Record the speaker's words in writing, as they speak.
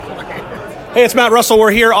Hey, it's Matt Russell.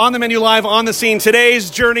 We're here on the menu live on the scene. Today's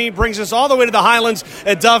journey brings us all the way to the Highlands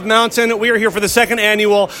at Dove Mountain. We are here for the second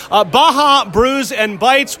annual Baja Brews and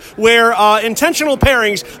Bites, where intentional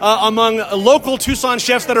pairings among local Tucson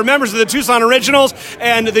chefs that are members of the Tucson Originals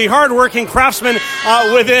and the hardworking craftsmen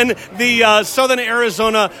within the Southern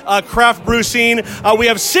Arizona craft brew scene. We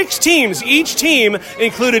have 6 teams. Each team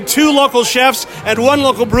included 2 local chefs and 1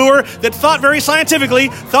 local brewer that thought very scientifically,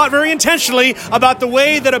 thought very intentionally about the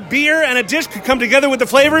way that a beer and a dish could come together with the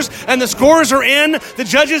flavors, and the scores are in. The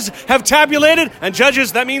judges have tabulated, and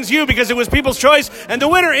judges, that means you, because it was people's choice, and the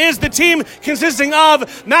winner is the team consisting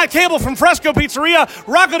of Matt Cable from Fresco Pizzeria,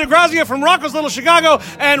 Rocco DeGrazia from Rocco's Little Chicago,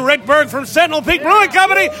 and Rick Berg from Sentinel Peak Brewing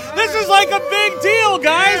Company. This is like a big deal,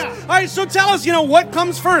 guys. All right, so tell us, what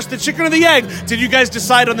comes first, the chicken or the egg? Did you guys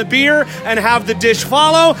decide on the beer and have the dish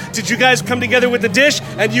follow? Did you guys come together with the dish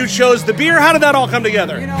and you chose the beer? How did that all come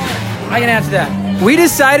together? I can answer that. We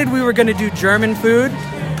decided we were going to do German food,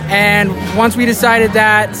 and once we decided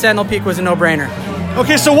that, Sentinel Peak was a no-brainer.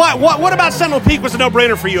 Okay, so what about Sentinel Peak was a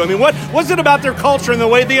no-brainer for you? I mean, what was it about their culture and the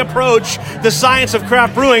way they approach the science of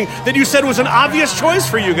craft brewing that you said was an obvious choice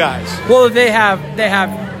for you guys? Well, they have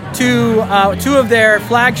two of their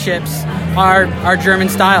flagships are German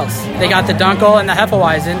styles. They got the Dunkel and the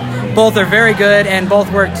Hefeweizen. Both are very good, and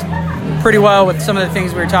both worked pretty well with some of the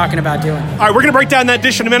things we were talking about doing. All right, we're going to break down that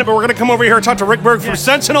dish in a minute, but we're going to come over here and talk to Rick Berg from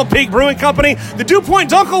Sentinel Peak Brewing Company. The Dew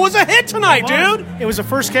Point Dunkel was a hit tonight, dude. It was the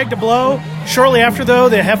first keg to blow. Shortly after, though,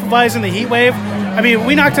 the Hefeweizen, the Heat Wave. I mean,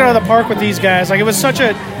 we knocked it out of the park with these guys. Like, it was such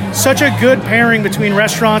a good pairing between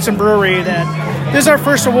restaurants and brewery that this is our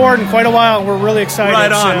first award in quite a while, and we're really excited.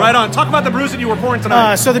 Right on. Talk about the brews that you were pouring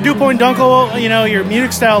tonight. So the Dew Point Dunkel, your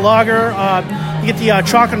Munich-style lager, you get the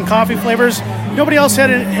chocolate and coffee flavors. Nobody else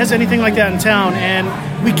has anything like that in town, and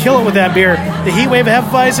we kill it with that beer. The Heat Wave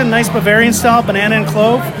Hefeweizen, nice Bavarian style, banana and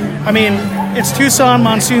clove. I mean, it's Tucson,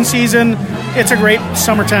 monsoon season. It's a great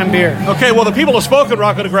summertime beer. Okay, well, the people have spoken,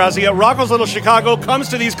 Rocco DeGrazia. Rocco's Little Chicago comes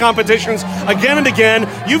to these competitions again and again.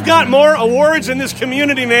 You've got more awards in this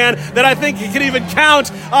community, man, that I think you can even count.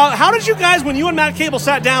 How did you guys, when you and Matt Cable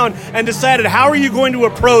sat down and decided how are you going to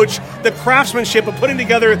approach the craftsmanship of putting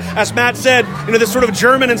together, as Matt said, this sort of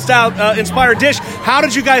German and style inspired dish? How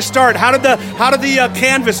did you guys start? How did the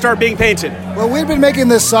canvas start being painted? Well, we've been making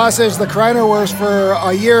this sausage, the Kreinerwurst, for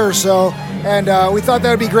a year or so, and we thought that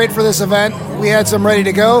would be great for this event. We had some ready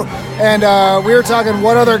to go, and we were talking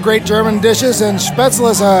what other great German dishes, and Spätzle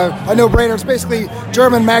is a no-brainer. It's basically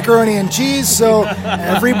German macaroni and cheese, so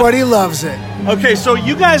everybody loves it. Okay, so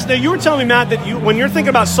you guys, now you were telling me, Matt, that when you're thinking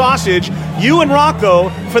about sausage, you and Rocco,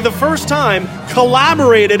 for the first time,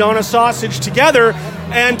 collaborated on a sausage together,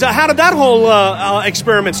 and how did that whole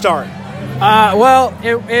experiment start? Well,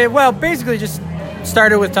 basically just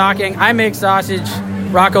started with talking. I make sausage.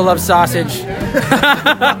 Rocco loves sausage.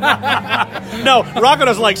 No, Rocco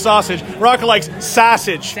doesn't like sausage. Rocco likes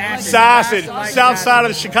sausage. Sausage. South side of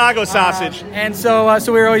the Chicago sausage. And so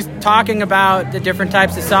we were always talking about the different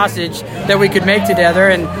types of sausage that we could make together.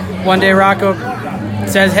 And one day Rocco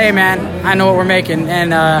says, "Hey, man, I know what we're making."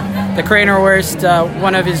 And the Kreinerwurst,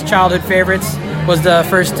 one of his childhood favorites, was the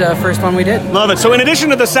first one we did. Love it. So in addition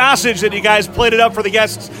to the sausage that you guys plated up for the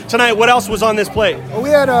guests tonight, what else was on this plate? Well, we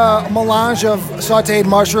had a melange of sautéed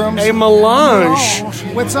mushrooms. A melange?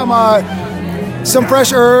 With some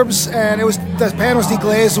fresh herbs, and the pan was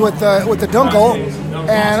deglazed with the Dunkel,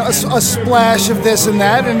 and a splash of this and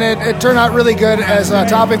that, and it turned out really good as a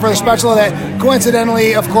topping for the Spätzle that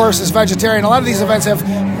coincidentally, of course, is vegetarian. A lot of these events have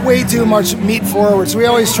way too much meat forward, so we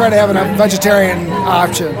always try to have a vegetarian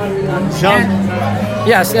option.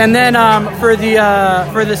 Yes, and then for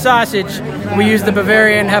the sausage, we use the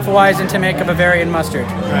Bavarian Hefeweizen to make a Bavarian mustard.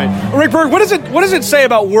 Right. Rick Berg, what does it say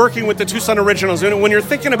about working with the Tucson Originals? And when you're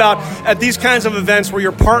thinking about at these kinds of events where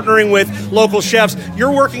you're partnering with local chefs,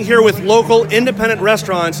 you're working here with local independent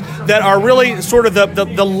restaurants that are really sort of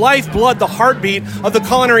the lifeblood, the heartbeat of the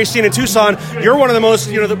culinary scene in Tucson. You're one of the most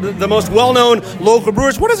the most well-known local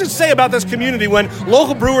brewers. What does it say about this community when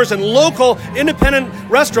local brewers and local independent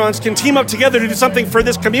restaurants can team up together to do something for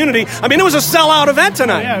this community? I mean, it was a sellout event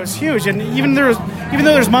tonight. Yeah, it was huge, and even though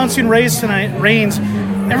there's monsoon rains,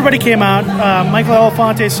 everybody came out. Michael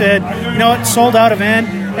Elefante said, it's a sold-out event,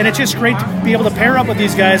 and it's just great to be able to pair up with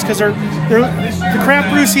these guys because the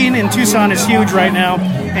craft brew scene in Tucson is huge right now,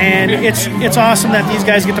 and it's awesome that these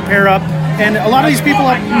guys get to pair up. And a lot of these people,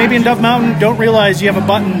 maybe in Dove Mountain, don't realize you have a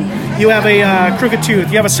Button, you have a Crooked Tooth,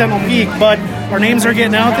 you have a Sentinel Peak, but our names are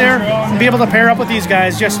getting out there, and be able to pair up with these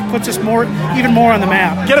guys just puts us even more on the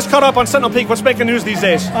map. Get us caught up on Sentinel Peak. What's making news these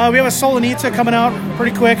days? We have a Solonita coming out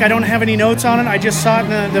pretty quick. I don't have any notes on it. I just saw it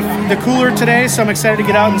in the cooler today, so I'm excited to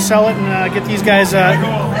get out and sell it and get these guys,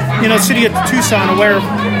 city of Tucson, aware of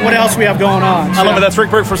what else we have going on. I love it. That's Rick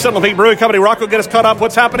Berg from Sentinel Peak Brewing Company. Rocco, get us caught up.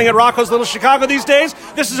 What's happening at Rocco's Little Chicago these days?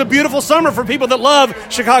 This is a beautiful summer for people that love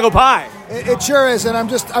Chicago pie. It sure is, and I'm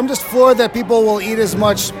just floored that people will eat as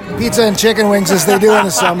much pizza and chicken wings as they do in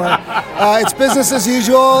the summer. It's business as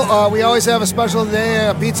usual. We always have a special day,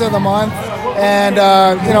 a pizza of the month, and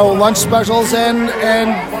lunch specials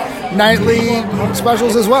and nightly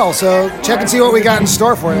specials as well. So check and see what we got in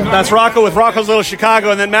store for you. That's Rocco with Rocco's Little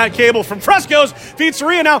Chicago, and then Matt Cable from Fresco's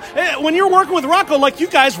Pizzeria. Now, when you're working with Rocco, like you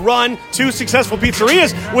guys run 2 successful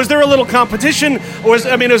pizzerias, was there a little competition? Is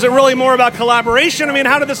it really more about collaboration?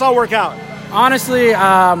 How did this all work out? Honestly,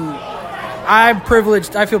 I'm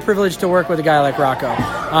privileged. I feel privileged to work with a guy like Rocco.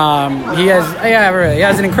 He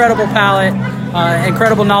has an incredible palate,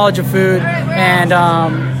 incredible knowledge of food, and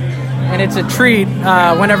it's a treat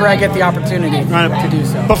whenever I get the opportunity to do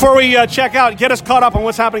so. Before we check out, get us caught up on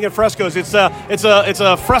what's happening at Fresco's. It's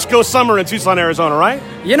a Fresco summer in Tucson, Arizona, right?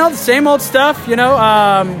 The same old stuff.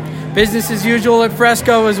 Business as usual at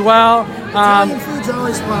Fresco as well. Italian food's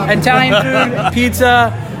always popular. Italian food,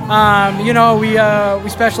 pizza. We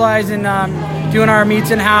specialize in doing our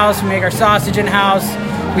meats in-house. We make our sausage in-house.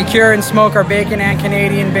 We cure and smoke our bacon and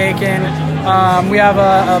Canadian bacon. We have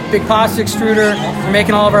a big pasta extruder. We're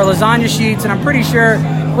making all of our lasagna sheets, and I'm pretty sure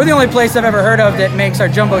we're the only place I've ever heard of that makes our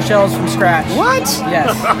jumbo shells from scratch. What?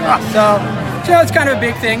 Yes. So it's kind of a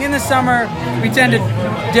big thing. In the summer, we tend to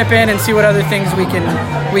dip in and see what other things we can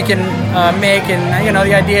make, and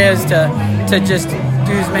the idea is to just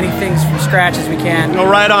do as many things from scratch as we can. Well,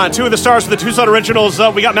 right on. 2 of the stars for the Tucson Originals.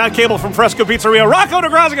 We got Matt Cable from Fresco Pizzeria, Rocco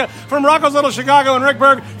DeGrazica from Rocco's Little Chicago, and Rick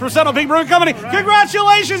Berg from Sentinel Peak Brewing Company.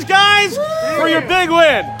 Congratulations, guys, for your big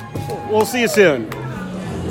win. We'll see you soon.